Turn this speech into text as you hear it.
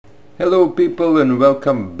Hello people and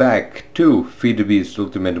welcome back to FTB's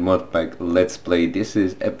Ultimate Modpack Let's Play. This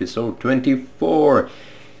is episode 24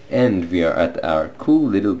 and we are at our cool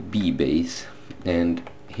little bee base, and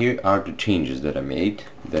here are the changes that I made,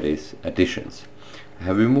 that is additions. I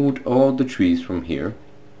have removed all the trees from here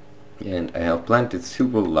and I have planted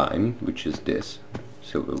silver lime, which is this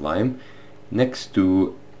silver lime, next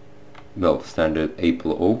to, well, standard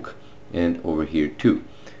apple oak, and over here too.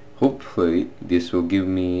 Hopefully this will give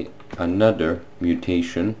me another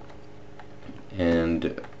mutation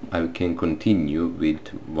and I can continue with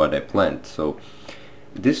what I plant. So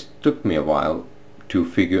this took me a while to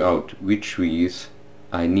figure out which trees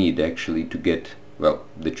I need actually to get, well,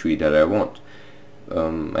 the tree that I want.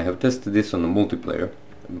 I have tested this on the multiplayer,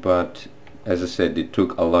 but as I said, it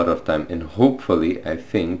took a lot of time, and hopefully I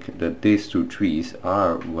think that these two trees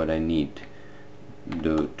are what I need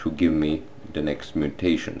to give me the next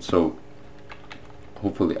mutation. So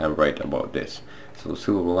hopefully I'm right about this. So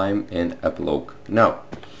silver lime and apple oak. Now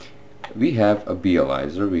we have a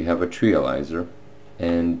beealizer, we have a treealizer,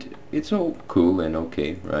 and it's all cool and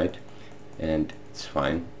okay, right? And it's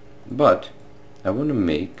fine, but I want to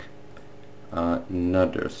make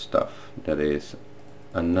another stuff, that is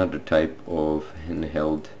another type of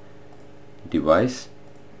handheld device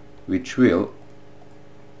which will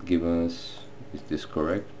give us, is this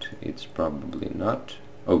correct? It's probably not.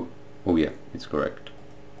 Oh yeah, it's correct.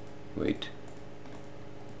 Wait.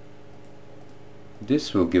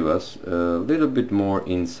 This will give us a little bit more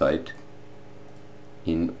insight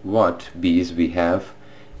in what bees we have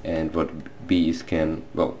and what bees can,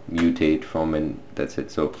 well, mutate from, and that's it.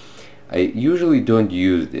 So I usually don't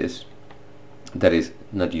use this. That is,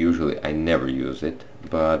 not usually, I never use it,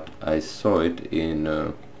 but I saw it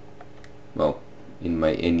in well, in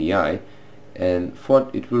my NEI, and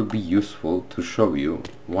thought it will be useful to show you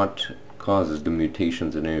what causes the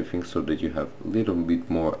mutations and everything, so that you have a little bit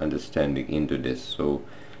more understanding into this. So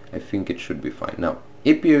I think it should be fine. Now,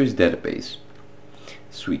 apiaries database,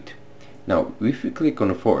 sweet. Now if we click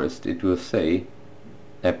on a forest, it will say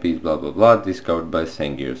apis blah blah blah discovered by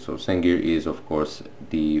Sangir. So Sangir is of course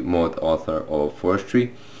the mod author of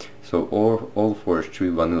forestry. So all forestry,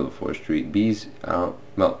 vanilla forestry bees are,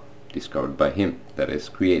 well, discovered by him, that is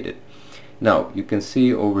created. Now you can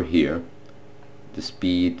see over here the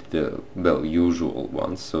speed, the, well, usual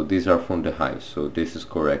ones. So these are from the hive, so this is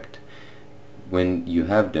correct. When you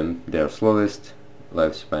have them, they are slowest,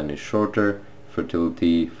 lifespan is shorter,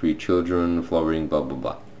 fertility, 3 children, flowering, blah blah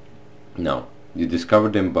blah. Now you discover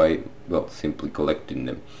them by, well, simply collecting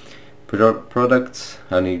them. Products,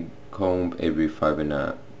 honeycomb every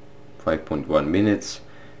 5.1 minutes,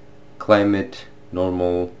 climate,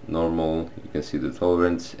 normal, you can see the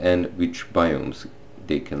tolerance, and which biomes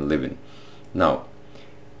they can live in. Now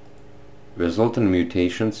resultant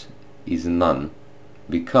mutations is none,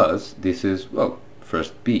 because this is, well,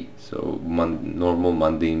 first bee, so normal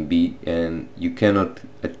mundane bee, and you cannot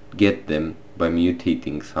get them by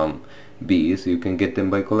mutating some bees. You can get them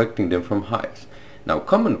by collecting them from hives. Now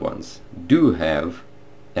common ones do have,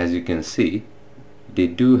 as you can see, they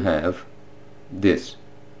do have this.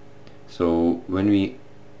 So when we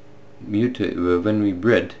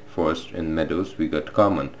bred forest and meadows, we got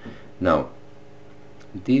common. Now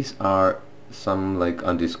these are some like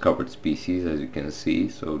undiscovered species, as you can see,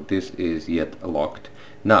 so this is yet locked.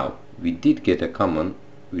 Now we did get a common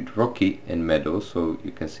with rocky and meadows, so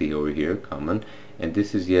you can see over here common, and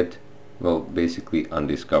this is yet, well, basically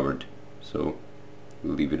undiscovered, so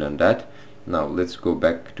we'll leave it on that. Now let's go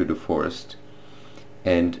back to the forest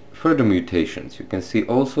and further mutations. You can see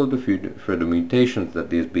also the further mutations that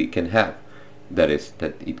this bee can have, that is,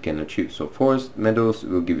 that it can achieve. So forest, meadows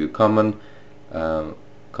will give you common,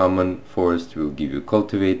 common forest will give you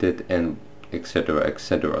cultivated, and etc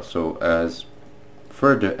etc. So as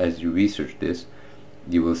further as you research this,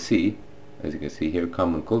 you will see, as you can see here,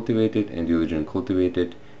 common cultivated and diligent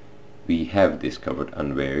cultivated, we have discovered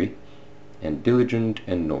unwary and diligent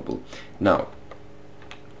and noble. Now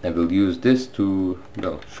I will use this to,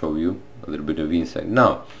 well, show you a little bit of insight.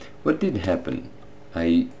 Now what did happen?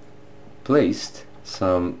 I placed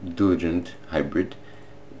some diligent hybrid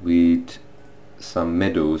with some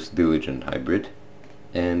meadows diligent hybrid,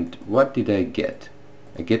 and what did I get?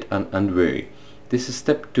 I get an unwary. This is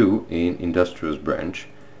step 2 in industrious branch.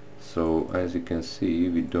 So as you can see,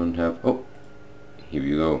 we don't have, oh, here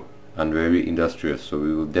we go, unwary industrious, so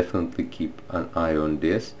we will definitely keep an eye on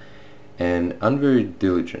this. And unwary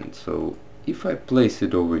diligent, so if I place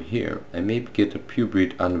it over here, I may get a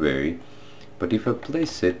purebred unwary, but if I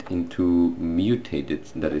place it into mutated,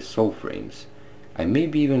 that is soul frames, I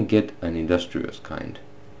maybe even get an industrious kind.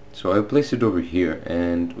 So I'll place it over here,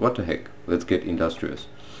 and what the heck, let's get industrious.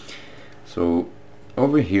 So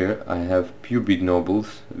over here I have purebred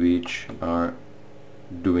nobles, which are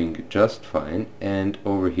doing just fine, and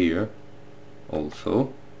over here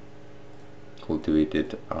also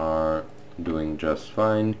cultivated are doing just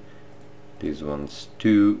fine. These ones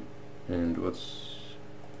too, and what's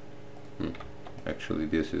actually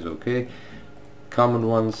this is okay. Common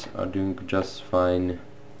ones are doing just fine,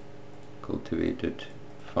 cultivated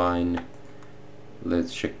fine.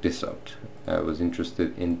 Let's check this out. I was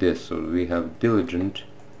interested in this. So we have diligent,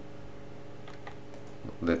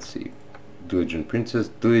 let's see, diligent princess,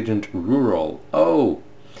 diligent rural. Oh,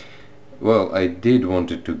 well, I did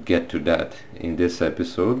wanted to get to that in this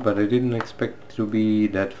episode, but I didn't expect to be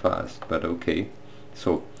that fast, but okay.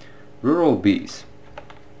 So rural bees,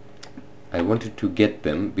 I wanted to get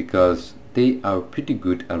them because they are pretty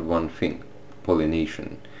good at one thing,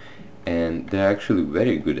 pollination, and they're actually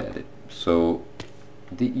very good at it. So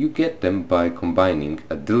you get them by combining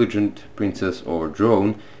a diligent princess or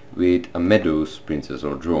drone with a meadows princess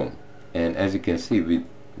or drone, and as you can see with,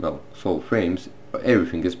 well, soul frames,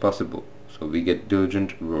 everything is possible. So we get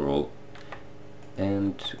diligent rural,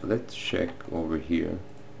 and let's check over here.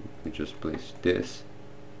 We just place this,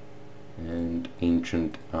 and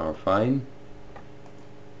ancient are fine.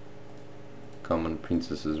 Common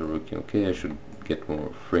princesses are working okay. I should get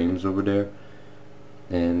more frames over there.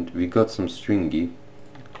 And we got some stringy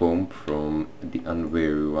comb from the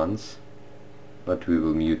unwary ones, but we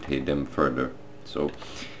will mutate them further. So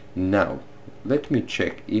now let me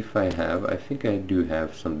check if I have, I think I do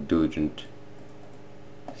have some diligent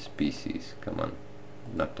species. Come on,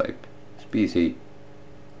 not type, species.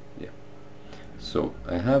 Yeah, so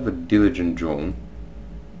I have a diligent drone.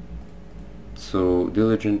 So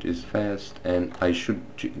diligent is fast, and I should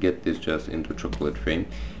get this just into chocolate frame,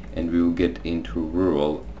 and we will get into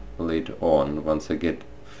rural later on once I get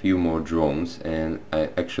few more drones, and I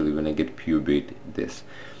actually when I get purebred this.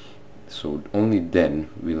 So only then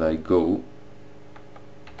will I go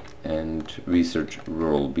and research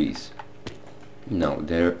rural bees. Now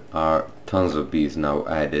there are tons of bees now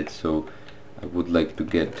added, so I would like to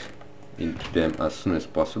get into them as soon as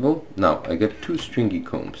possible. Now I get 2 stringy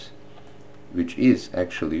combs, which is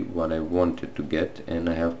actually what I wanted to get, and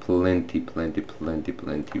I have plenty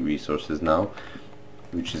resources now,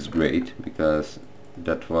 which is great because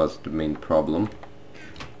that was the main problem.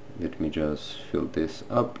 Let me just fill this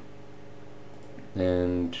up,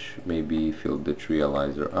 and maybe fill the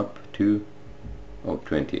treealizer up too. Oh,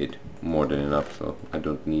 28, more than enough, so I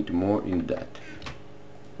don't need more in that.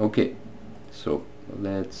 Okay, so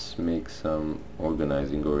let's make some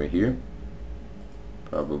organizing over here.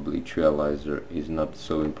 Probably treealizer is not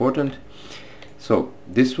so important. So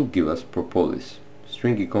this will give us propolis.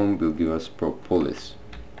 Stringy comb will give us propolis.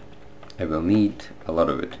 I will need a lot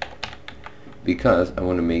of it because I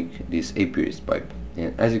want to make this apiaries pipe,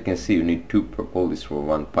 and as you can see you need 2 propolis for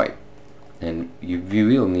 1 pipe, and you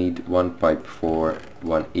will need 1 pipe for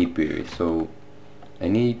 1 apiary. So I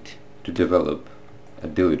need to develop a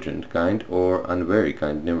diligent kind or unwary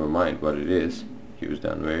kind, never mind what it is. Here's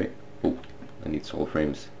the unwary. Oh, I need soul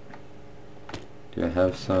frames. Do I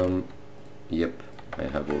have some? Yep, I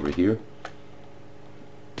have over here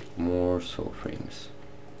more soul frames.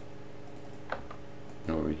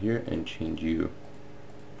 Over here, and change you,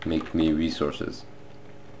 make me resources.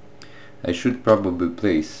 I should probably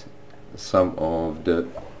place some of the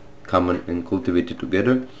common and cultivated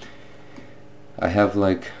together. I have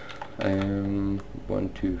like 1,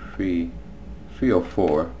 2, 3 or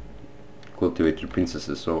 4 cultivated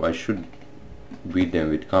princesses, so I should breed them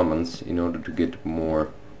with commons in order to get more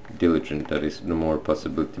diligent. That is the more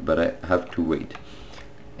possibility, but I have to wait.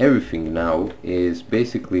 Everything now is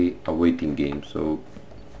basically a waiting game, so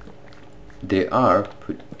they are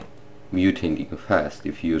mutating fast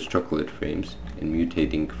if you use chocolate frames and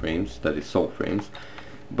mutating frames, that is soul frames,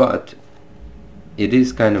 but it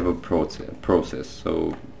is kind of a process,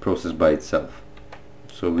 so process by itself.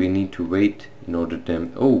 So we need to wait in order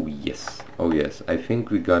to, oh yes, I think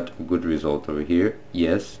we got a good result over here.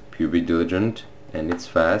 Yes, purebred diligent, and it's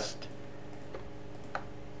fast.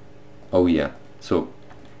 Oh yeah, so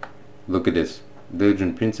look at this,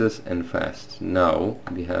 diligent princess and fast. Now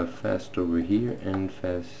we have fast over here and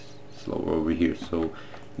fast slow over here, so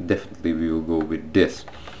definitely we will go with this.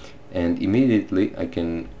 And immediately I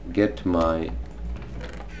can get my,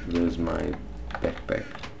 there's my backpack,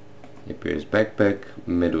 appears backpack,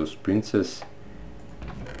 meadows princess,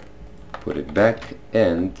 put it back,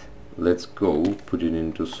 and let's go put it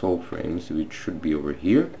into soul frames, which should be over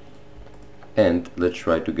here, and let's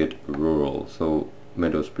try to get rural. So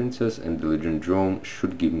Meadows Princess and Diligent Drone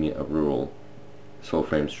should give me a rural. Soul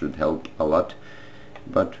frames should help a lot,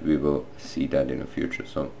 but we will see that in the future,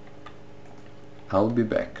 so I'll be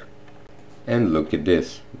back. And look at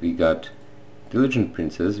this, we got Diligent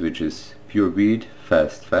Princess, which is pure breed,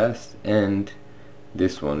 fast, and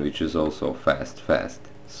this one, which is also fast.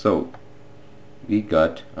 So we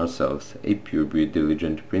got ourselves a pure breed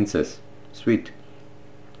Diligent Princess. Sweet.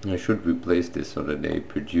 I should replace this so that they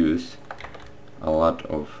produce a lot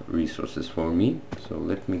of resources for me. So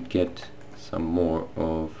let me get some more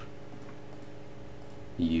of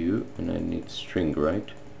you, and I need string, right?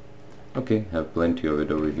 Okay, have plenty of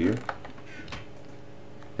it over here.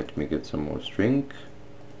 Let me get some more string,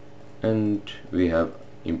 and we have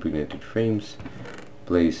impregnated frames.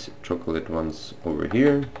 Place chocolate ones over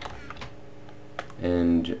here,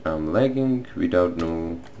 and I'm lagging without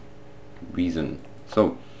no reason.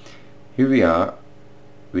 So here we are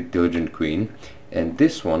with Diligent Queen, and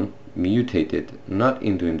this one mutated not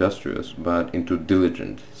into Industrious but into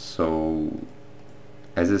Diligent. So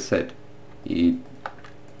as I said,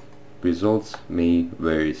 results may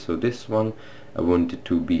vary. So this one I want it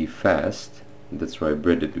to be fast, that's why I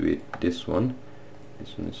bred it with this one.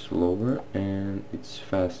 This one is slower, and it's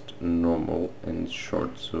fast, normal, and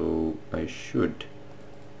short. So I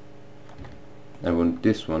want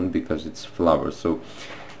this one because it's flowers. So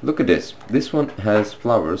look at this. This one has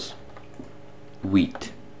flowers,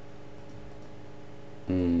 wheat.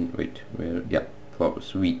 Wait, where? Yeah,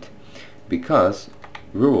 flowers, wheat. Because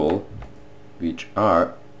rural, which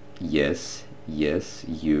are yes,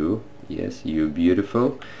 you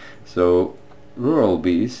beautiful. So rural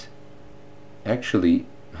bees actually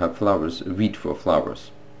have flowers, wheat for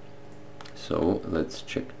flowers. So let's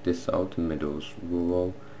check this out, Meadows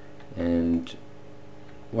Rural, and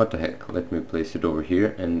what the heck, let me place it over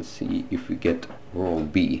here and see if we get rural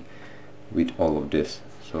bee with all of this.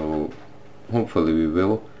 So hopefully we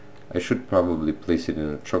will. I should probably place it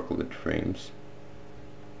in the chocolate frames.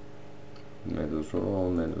 Meadows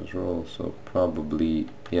Rural, so probably,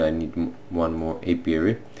 yeah, I need one more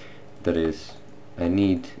apiary. That is, I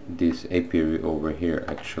need this apiary over here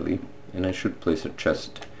actually, and I should place a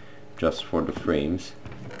chest just for the frames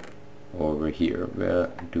over here. Where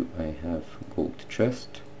do I have gold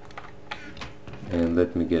chest? And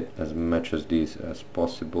let me get as much as these as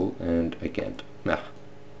possible, and I can't.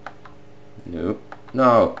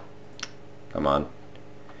 No, come on.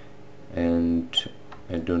 And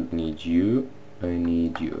I don't need you, I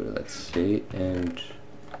need you, let's say, and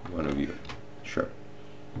one of you. Sure.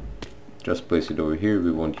 Just place it over here,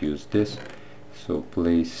 we won't use this. So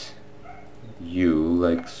place you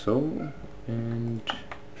like so, and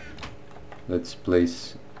let's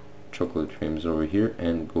place chocolate frames over here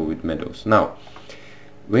and go with meadows. Now,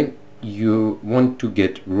 when you want to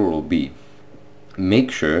get rural bee,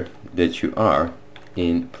 make sure that you are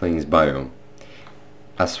in plains biome.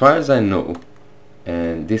 As far as I know,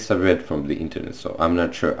 and this I read from the internet, so I'm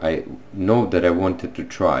not sure, I know that I wanted to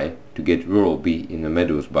try to get rural bee in the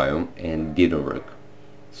meadows biome and didn't work.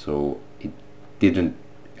 So it didn't,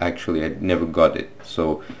 actually I never got it,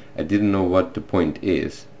 so I didn't know what the point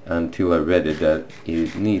is until I read it that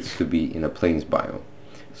it needs to be in a plains biome.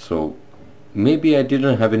 So maybe I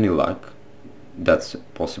didn't have any luck, that's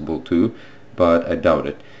possible too, but I doubt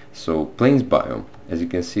it. So plains biome, as you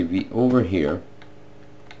can see, we over here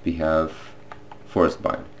we have forest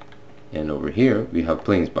biome, and over here we have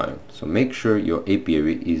plains biome. So make sure your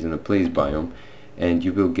apiary is in a plains biome, and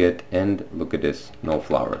you will get, and look at this, no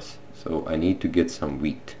flowers. So I need to get some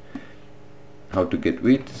wheat. How to get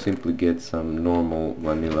wheat? Simply get some normal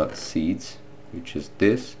vanilla seeds, which is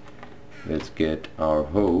this. Let's get our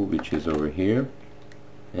hoe, which is over here,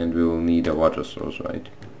 and we will need a water source, right?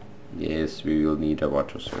 Yes, we will need a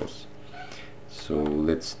water source. So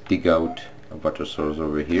let's dig out a water source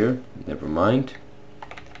over here, never mind.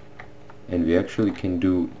 And we actually can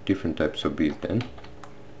do different types of bees then.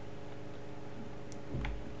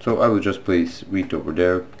 So I will just place wheat over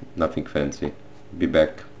there, nothing fancy. Be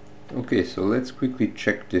back. Okay, so let's quickly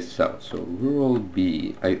check this out. So rural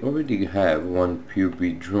bee, I already have one pure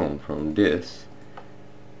breed drone from this.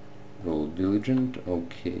 Rural Diligent,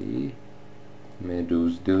 okay.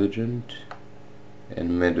 Meadows Diligent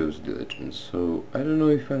and Meadows Diligent. So I don't know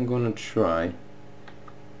if I'm gonna try.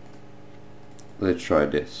 Let's try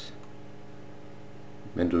this.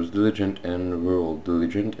 Meadows Diligent and Rural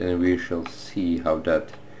Diligent, and we shall see how that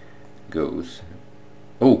goes.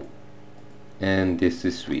 Oh, and this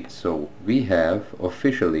is sweet. So we have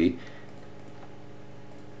officially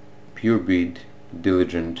pure breed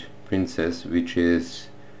Diligent Princess, which is,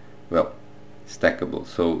 well, stackable.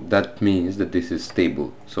 So that means that this is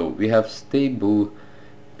stable. So we have stable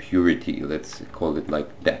purity, let's call it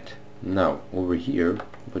like that. Now over here,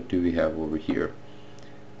 what do we have over here?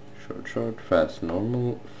 Short, fast,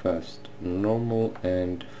 normal,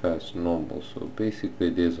 and fast, normal. So basically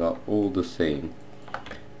these are all the same.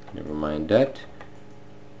 Never mind that.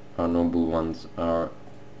 Our normal ones are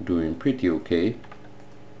doing pretty okay,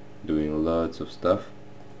 doing lots of stuff.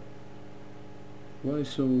 Why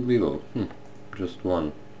so little? Just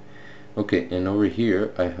one. Okay, and over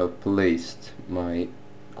here I have placed my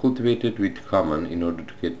cultivated with common in order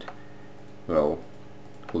to get, well,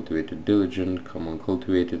 cultivated diligent, common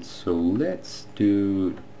cultivated. So let's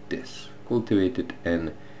do this, cultivated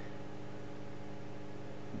and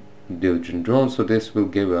diligent drone. So this will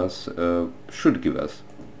give us, should give us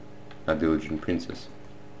a diligent princess.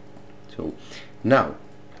 So now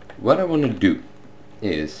what I want to do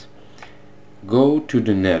is go to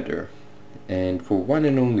the nether, and for one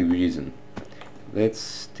and only reason,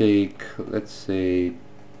 let's take, let's say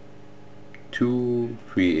 2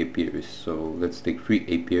 free apiaries. So let's take 3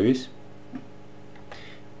 apiaries,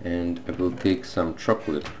 and I will take some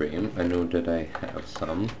chocolate frame. I know that I have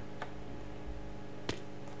some.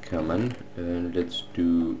 Come on, and let's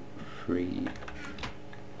do 3.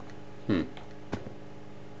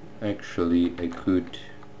 Actually I could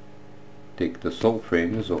take the soul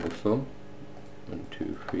frames also. 1,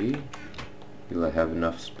 2, 3. Will I have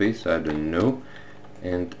enough space? I don't know.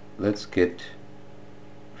 And let's get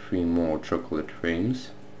 3 more chocolate frames.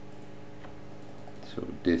 So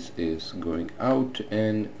this is going out,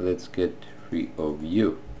 and let's get 3 of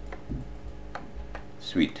you.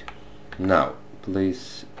 Sweet. Now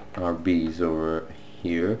place our bees over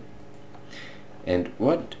here. And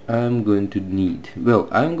what I'm going to need, well,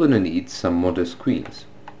 I'm gonna need some modest queens.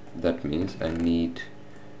 That means I need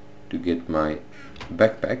to get my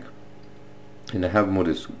backpack, and I have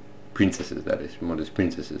modest princesses, that is, modest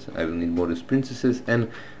princesses. I will need modest princesses and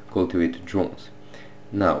cultivated drones.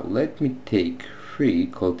 Now let me take 3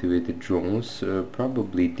 cultivated drones,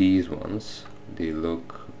 probably these ones. They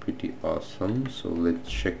look pretty awesome, so let's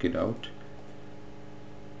check it out.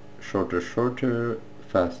 Shorter,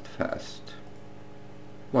 fast.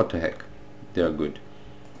 What the heck, they are good.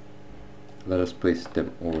 Let us place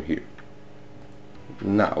them over here.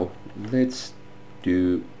 Now let's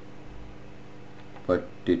do what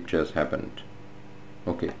did just happened.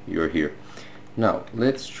 Okay, you're here. Now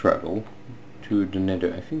let's travel to the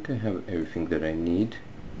nether. I think I have everything that I need.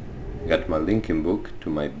 Got my linking book to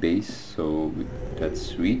my base, so that's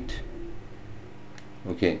sweet.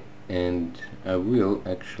 Okay, and I will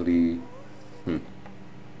actually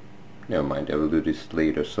never mind, I will do this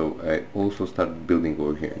later. So I also started building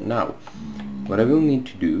over here. Now what I will need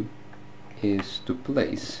to do is to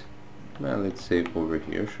place, well, let's say over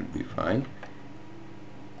here should be fine,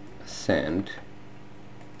 sand,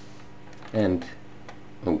 and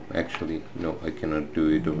oh, actually no, I cannot do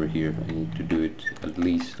it over here. I need to do it at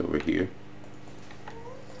least over here,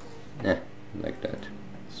 like that.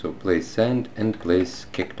 So place sand and place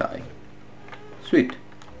cacti. Sweet.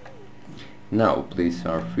 Now place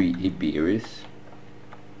our 3 apiaries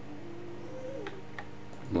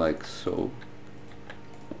like so,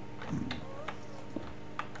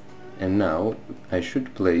 and now I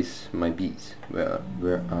should place my bees. Where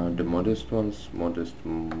are the modest ones? Modest,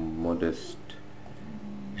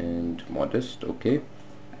 and modest. Okay,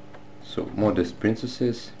 so modest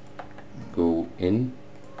princesses go in,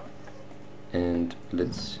 and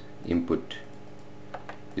let's input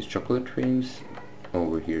these chocolate frames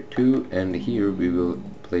over here too, and here we will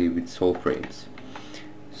play with soul frames.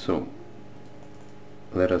 So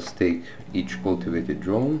let us take each cultivated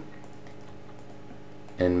drone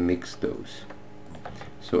and mix those.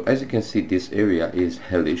 So as you can see, this area is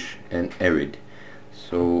hellish and arid,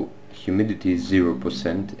 so humidity is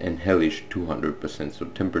 0% and hellish 200%, so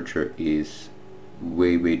temperature is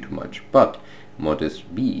way too much. But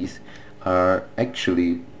modest bees are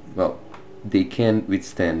actually, well, they can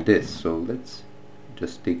withstand this. So let's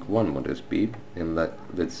just take one modest bee and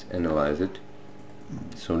let's analyze it.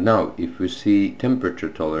 So now if we see temperature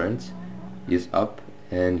tolerance is up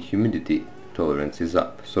and humidity tolerance is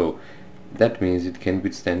up, so that means it can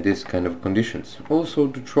withstand this kind of conditions. Also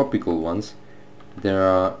the tropical ones, they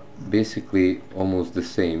are basically almost the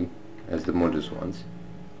same as the modest ones.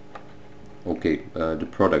 Okay, the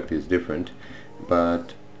product is different,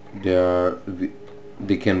 but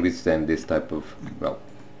they can withstand this type of, well,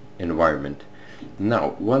 environment.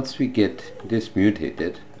 Now once we get this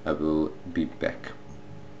mutated, I will be back.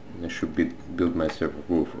 I should build myself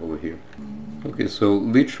a roof over here. Okay, so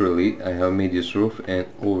literally I have made this roof and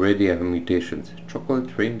already I have mutations. Chocolate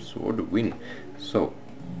frames for the win. So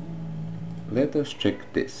let us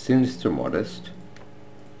check this. Sinister Modest.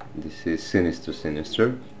 This is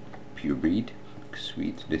Sinister, pure breed.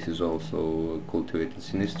 Sweet. This is also cultivated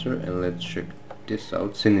Sinister, and let's check this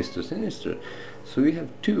out. Sinister. So we have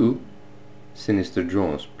two Sinister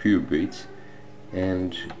drones, pure breeds.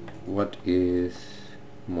 And what is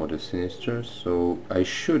Modest Sinister? So I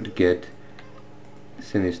should get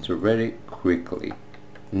Sinister very quickly.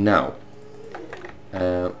 Now,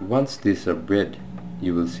 once these are bred,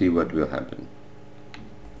 you will see what will happen.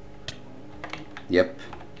 Yep,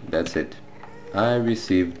 that's it. I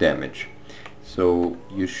received damage. So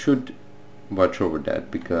you should watch over that,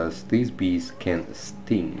 because these bees can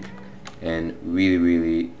sting, and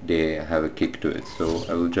really they have a kick to it. So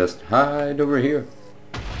I will just hide over here.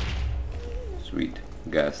 Sweet,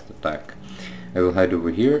 gassed attack. I will hide over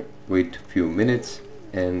here, wait a few minutes,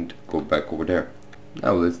 and go back over there.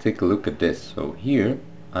 Now let's take a look at this. So here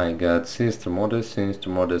I got Sinister Modest, and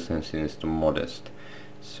Sinister Modest.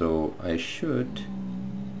 So I should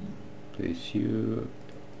place you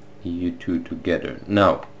two together.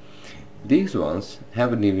 Now these ones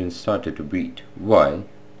haven't even started to breed. Why?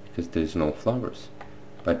 Because there's no flowers,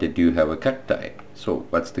 but they do have a cacti. So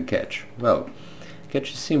what's the catch? Well,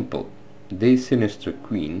 catch is simple. This Sinister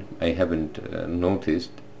Queen, I haven't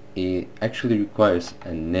noticed, it actually requires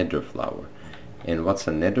a nether flower. And what's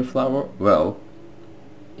a nether flower? Well,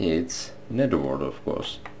 it's netherwort, of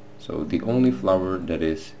course. So the only flower that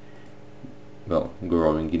is, well,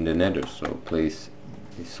 growing in the nether. So place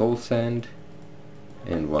a soul sand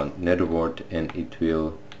and one netherwort, and it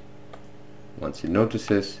will, once it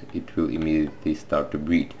notices, it will immediately start to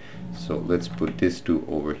breed. So let's put these two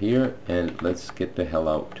over here, and let's get the hell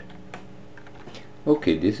out.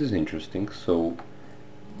 Okay, this is interesting. So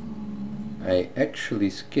I actually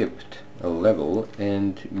skipped a level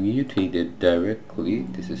and mutated directly.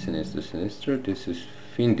 This is Sinister, this is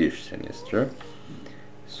Fiendish Sinister.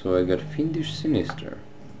 So I got Fiendish Sinister.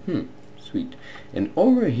 Sweet. And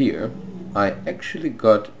over here I actually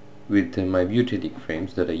got, with my mutating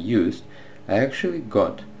frames that I used, I actually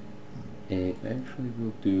got a, I actually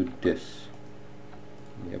will do this.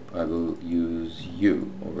 Yep, I will use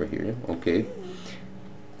you over here. Okay.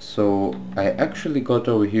 So I actually got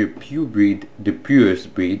over here pure breed, the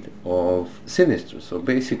purest breed of Sinister. So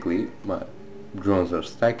basically my drones are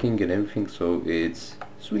stacking and everything, so it's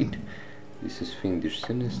sweet. This is Fiendish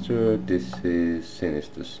Sinister, this is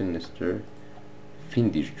Sinister,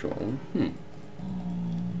 Fiendish drone.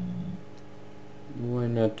 Why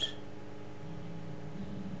not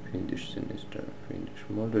Fiendish Sinister, Fiendish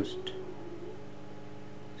Modest?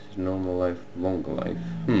 This is normal life, long life.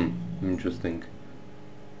 Interesting.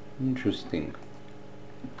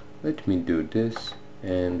 Let me do this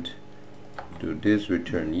and do this,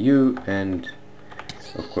 return you, and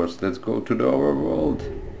of course let's go to the overworld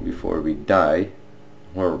before we die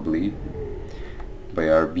horribly by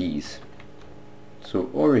our bees.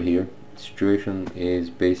 So over here situation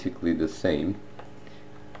is basically the same.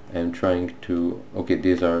 I'm trying to, okay,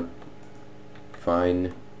 these are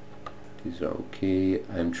fine, these are okay.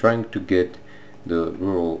 I'm trying to get the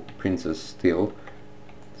rural princess still.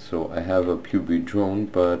 So I have a pure breed drone,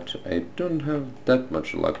 but I don't have that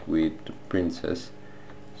much luck with the princess.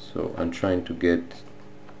 So I'm trying to get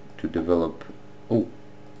to develop. Oh,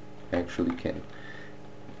 I actually can.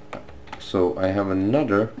 So I have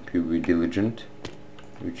another pure breed diligent,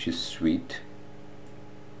 which is sweet.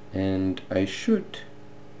 And I should,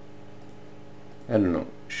 I don't know,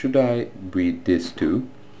 should I breed this too?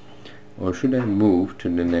 Or should I move to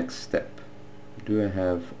the next step? Do I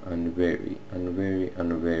have unwary,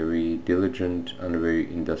 diligent,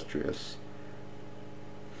 unwary, industrious?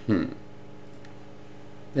 Let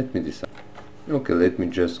me decide. Okay, let me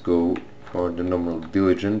just go for the normal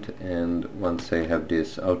diligent, and once I have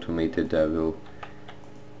this automated I will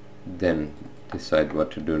then decide what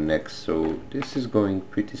to do next. So this is going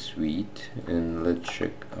pretty sweet, and let's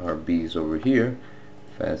check our bees over here.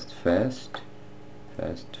 Fast.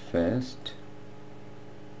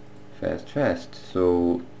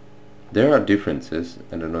 So there are differences,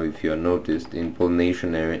 I don't know if you have noticed, in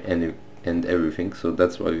pollination and everything, so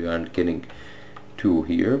that's why we aren't getting two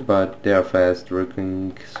here, but they are fast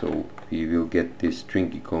working, so we will get these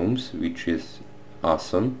stringy combs, which is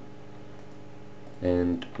awesome.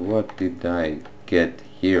 And what did I get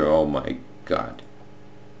here? Oh my god.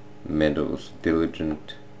 Meadows,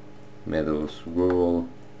 diligent, meadows, rural.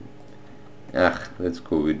 Let's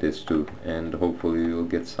go with this too, and hopefully we'll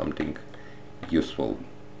get something useful.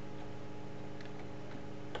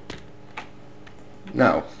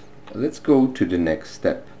 Now let's go to the next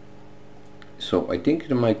step. So I think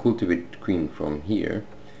that my cultivated queen from here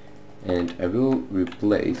and I will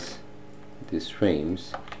replace these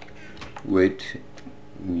frames with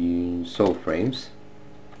sole frames,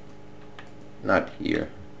 not here,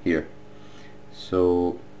 here.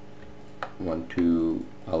 So 1, 2,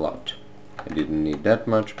 a lot. I didn't need that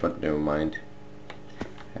much, but never mind,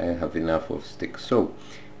 I have enough of sticks. So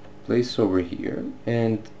place over here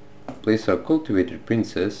and place our cultivated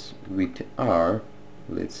princess with our,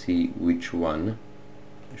 let's see which one.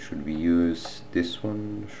 Should we use this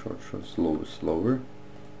one, short, slower, slower,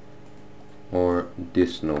 or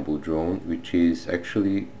this noble drone, which is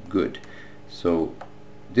actually good? So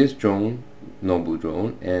this drone, noble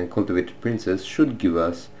drone, and cultivated princess should give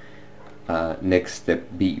us next step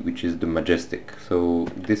B, which is the majestic. So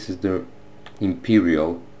this is the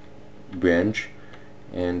imperial branch,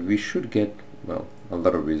 and we should get, well, a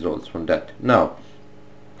lot of results from that. Now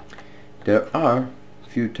there are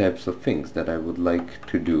few types of things that I would like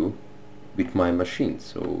to do with my machine,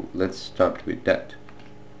 so let's start with that.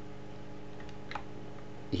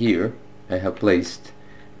 Here I have placed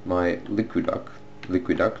my liquiduct,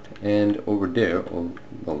 and over there, or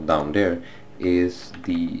well, down there is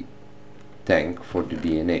the tank for the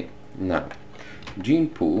DNA. Now gene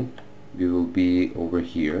pool, we will be over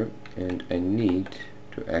here, and I need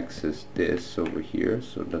to access this over here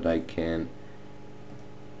so that I can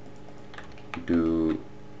do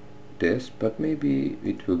this, but maybe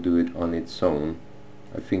it will do it on its own.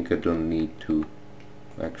 I think I don't need to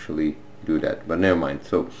actually do that, but never mind.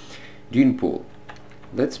 So gene pool,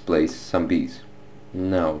 let's place some bees.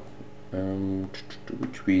 Now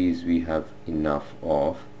which bees we have enough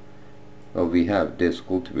of? Well, we have these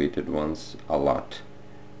cultivated ones a lot,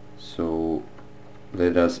 so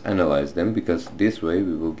let us analyze them, because this way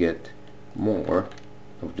we will get more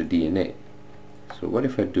of the DNA. So what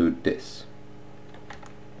if I do this?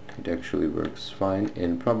 It actually works fine,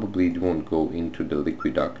 and probably it won't go into the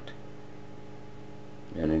liquiduct,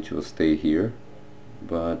 and it will stay here,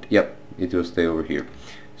 but yep, it will stay over here.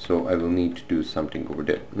 So I will need to do something over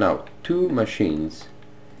there. Now 2 machines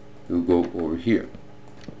will go over here,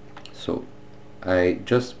 so I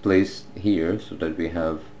just placed here so that we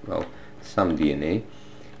have, well, some DNA.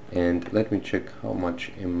 And let me check how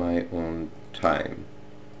much am I on time.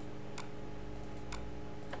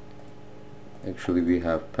 Actually we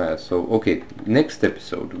have passed, so okay, next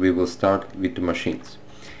episode we will start with the machines.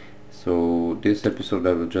 So this episode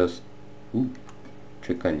I will just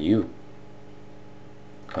check on you.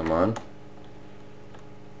 Come on,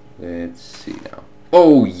 let's see now.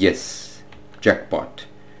 Oh yes, jackpot,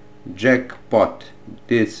 jackpot,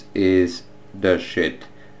 this is the shit,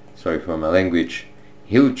 sorry for my language.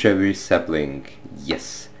 Hill cherry sapling,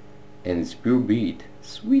 yes, and it's pure breed,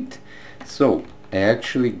 sweet. So I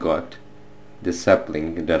actually got the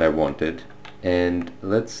sapling that I wanted, and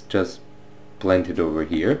let's just plant it over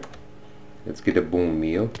here. Let's get a bone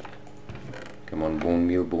meal. Come on, bone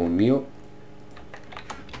meal, bone meal.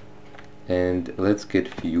 And let's get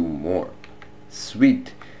few more.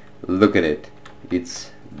 Sweet, look at it,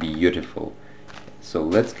 it's beautiful. So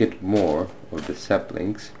let's get more of the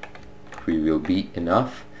saplings. 3 will be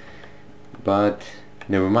enough, but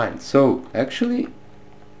never mind. So actually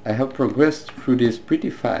I have progressed through this pretty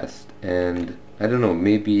fast, and I don't know,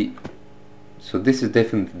 maybe, so this is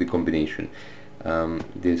definitely the combination.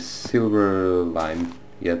 This silver lime,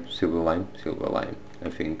 silver lime, I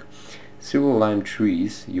think. Silver lime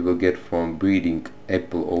trees you will get from breeding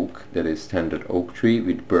apple oak, that is standard oak tree,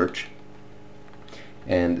 with birch,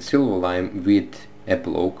 and silver lime with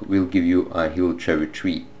apple oak will give you a hill cherry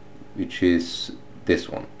tree, which is this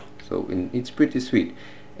one. So it's pretty sweet.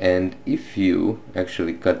 And if you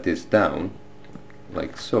actually cut this down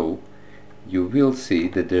like so, you will see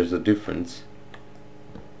that there's a difference.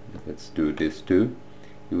 Let's do this too.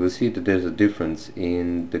 You will see that there's a difference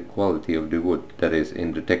in the quality of the wood, that is,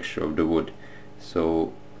 in the texture of the wood.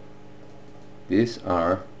 So these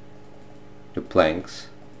are the planks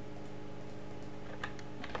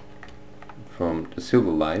from the silver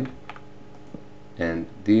lime, and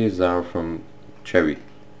these are from cherry.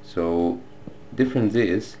 So difference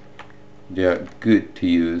is they are good to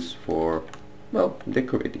use for, well,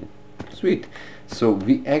 decorating. Sweet. So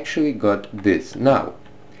we actually got this. Now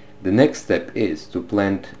the next step is to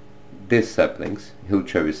plant these saplings, hill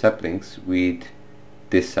cherry saplings, with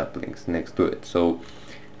these saplings next to it. So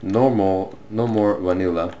no more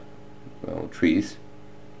vanilla, well, trees.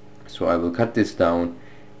 So I will cut this down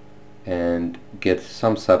and get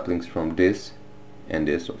some saplings from this and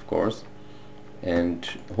this, of course, and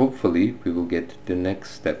hopefully we will get the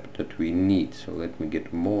next step that we need. So let me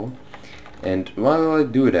get more, and while I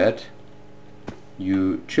do that,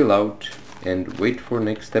 you chill out and wait for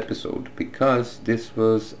next episode, because this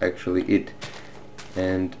was actually it.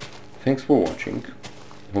 And thanks for watching.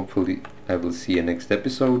 Hopefully I will see you next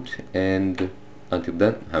episode, and until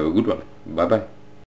then, have a good one. Bye bye.